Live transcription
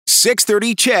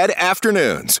6:30 CHED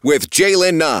Afternoons with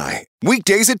Jaylen Nye.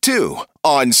 Weekdays at 2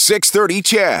 on 6:30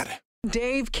 CHED.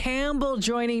 Dave Campbell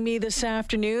joining me this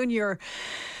afternoon. Your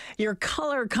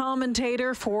color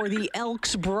commentator for the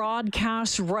Elks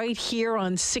broadcast right here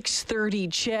on 6:30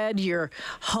 CHED, your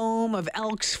home of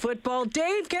Elks football.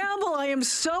 Dave Campbell, I am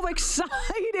so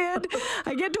excited.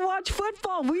 I get to watch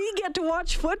football. We get to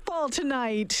watch football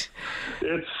tonight.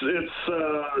 It's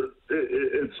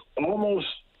almost,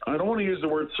 I don't want to use the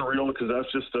word surreal because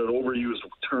that's just an overused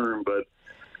term, but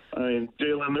I mean,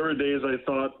 Jaylen, there were days I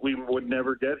thought we would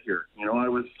never get here. You know, I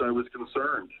was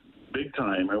concerned big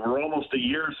time, and we're almost a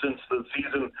year since the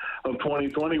season of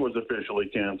 2020 was officially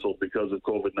canceled because of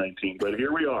COVID-19. But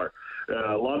here we are.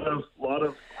 A lot of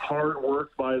hard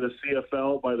work by the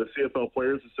CFL, by the CFL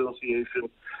Players Association,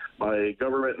 by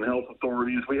government and health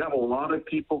authorities. We have a lot of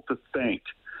people to thank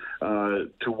as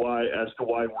to why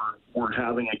we're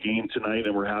having a game tonight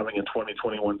and we're having a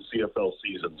 2021 CFL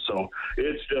season. So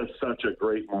it's just such a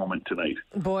great moment tonight.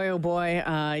 Boy, oh boy.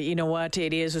 You know what?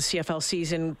 It is. The CFL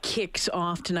season kicks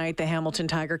off tonight. The Hamilton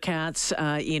Tiger Cats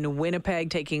in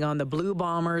Winnipeg taking on the Blue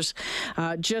Bombers.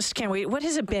 Just can't wait. What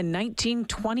has it been? 19,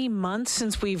 20 months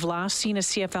since we've last seen a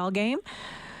CFL game?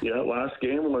 Yeah, last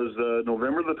game was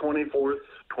November the 24th,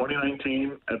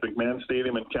 2019 at McMahon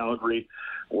Stadium in Calgary,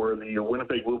 where the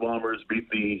Winnipeg Blue Bombers beat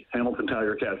the Hamilton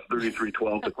Tiger Cats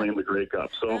 33-12 to claim the Grey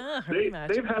Cup. So they've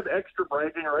had extra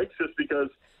bragging rights just because,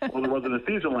 well, there wasn't a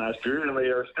season last year, and they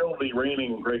are still the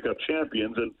reigning Grey Cup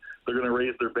champions, and they're going to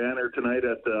raise their banner tonight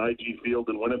at the IG Field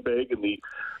in Winnipeg in the,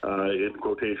 in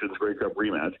quotations, Grey Cup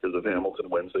rematch, because if Hamilton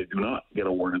wins, they do not get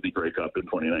awarded the Grey Cup in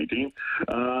 2019.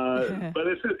 But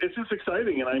it's just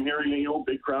exciting, and I'm hearing,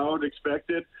 big crowd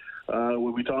expected.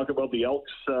 When we talk about the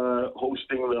Elks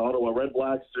hosting the Ottawa Red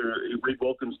Blacks, Reed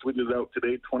Wilkins tweeted out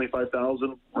today,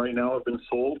 25,000 right now have been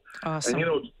sold. Awesome.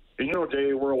 And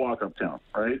Jay, we're a walk-up town,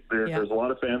 right? There's a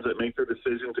lot of fans that make their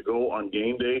decision to go on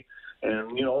game day.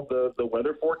 And, the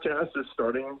weather forecast is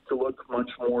starting to look much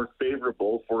more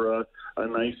favorable for a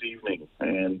nice evening.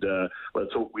 And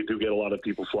let's hope we do get a lot of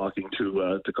people flocking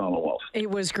to Commonwealth. It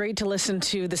was great to listen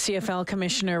to the CFL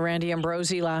Commissioner, Randy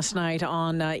Ambrosie, last night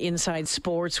on Inside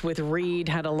Sports with Reed.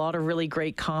 Had a lot of really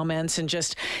great comments, and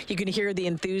just you can hear the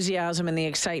enthusiasm and the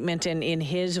excitement in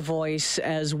his voice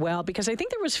as well. Because I think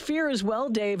there was fear as well,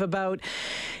 Dave, about,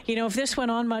 if this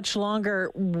went on much longer,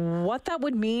 what that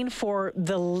would mean for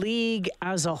the league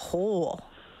as a whole.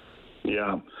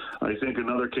 Yeah, I think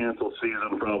another canceled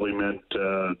season probably meant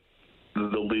the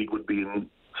league would be in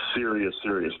serious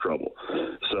trouble.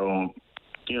 So,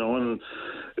 this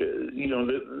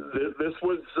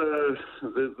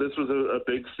was a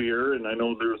big fear, and I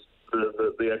know there's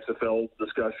the XFL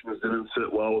discussions didn't sit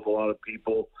well with a lot of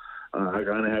people. I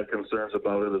kind of had concerns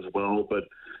about it as well, but.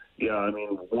 Yeah, I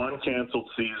mean, one canceled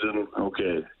season,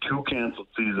 okay, two canceled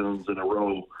seasons in a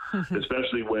row,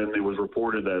 especially when it was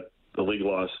reported that the league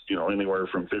lost, anywhere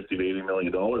from $50 to $80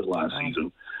 million last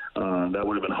season. That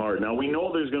would have been hard. Now, we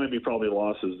know there's going to be probably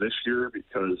losses this year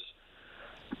because,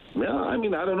 I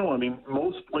don't know. I mean,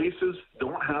 most places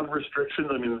don't have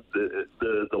restrictions. I mean,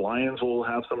 the Lions will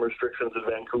have some restrictions in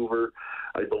Vancouver.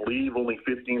 I believe only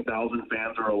 15,000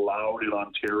 fans are allowed in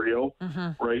Ontario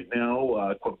right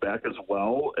now, Quebec as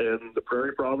well. And the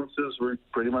prairie provinces were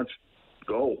pretty much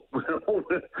go,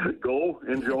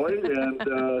 enjoy.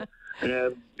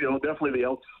 And definitely the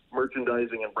Elks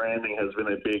merchandising and branding has been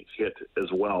a big hit as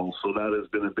well. So that has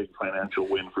been a big financial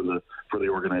win for the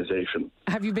organization.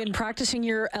 Have you been practicing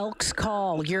your Elks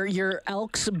call, your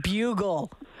Elks bugle?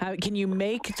 Can you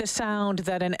make the sound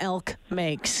that an elk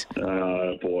makes?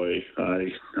 Boy,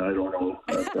 I don't know.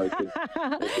 Windows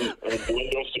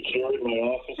secured in my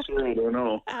office here? I don't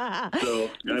know. So,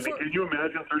 can you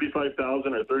imagine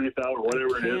 35,000 or 30,000 or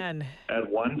whatever it is at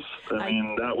once? I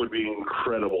mean, that would be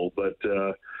incredible. But,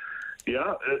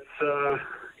 it's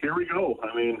here we go.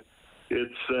 I mean,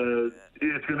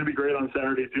 it's going to be great on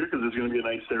Saturday too because there's going to be a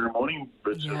nice ceremony.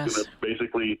 It's just going to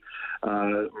basically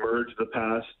merge the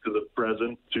past to the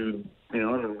present to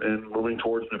and moving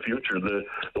towards the future. The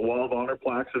Wall of Honor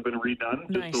plaques have been redone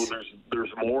just so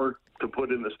there's more to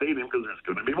put in the stadium because there's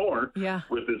going to be more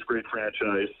with this great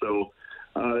franchise. So.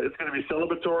 It's going to be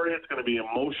celebratory, it's going to be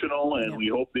emotional, and we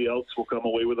hope the Elks will come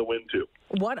away with a win too.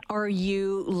 What are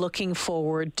you looking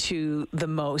forward to the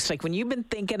most? Like when you've been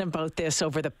thinking about this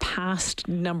over the past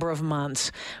number of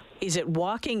months, is it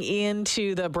walking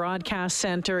into the broadcast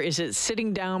center? Is it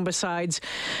sitting down beside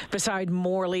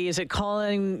Morley? Is it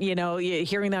calling,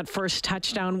 hearing that first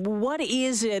touchdown? What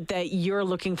is it that you're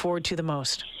looking forward to the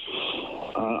most?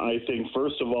 I think,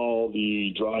 first of all,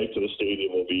 the drive to the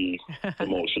stadium will be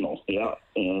emotional. Yeah,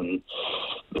 and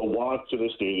the walk to the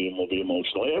stadium will be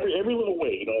emotional. Every little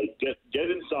way, get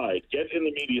inside, get in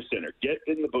the media center, get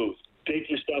in the booth, take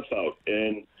your stuff out,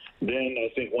 and then I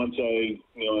think once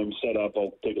I'm set up,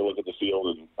 I'll take a look at the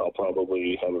field and I'll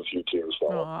probably have a few tears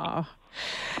fall.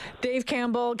 Dave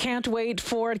Campbell, can't wait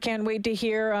for it. Can't wait to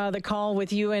hear the call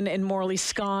with you and Morley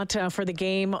Scott for the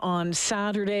game on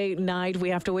Saturday night. We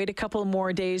have to wait a couple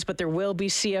more days, but there will be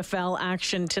CFL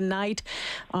action tonight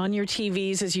on your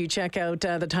TVs as you check out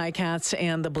the Ticats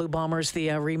and the Blue Bombers, the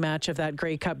rematch of that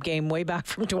Grey Cup game way back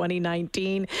from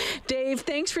 2019. Dave,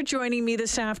 thanks for joining me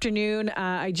this afternoon.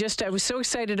 I was so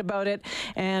excited about it,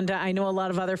 and I know a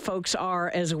lot of other folks are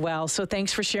as well. So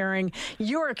thanks for sharing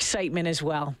your excitement as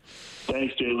well.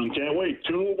 Thanks, Jalen. Can't wait.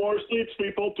 2 more sleeps,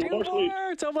 people. Two more sleeps.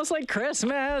 It's almost like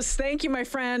Christmas. Thank you, my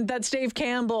friend. That's Dave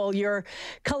Campbell, your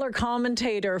color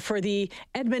commentator for the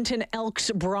Edmonton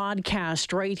Elks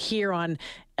broadcast right here on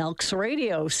Elks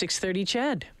Radio, 630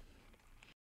 CHED.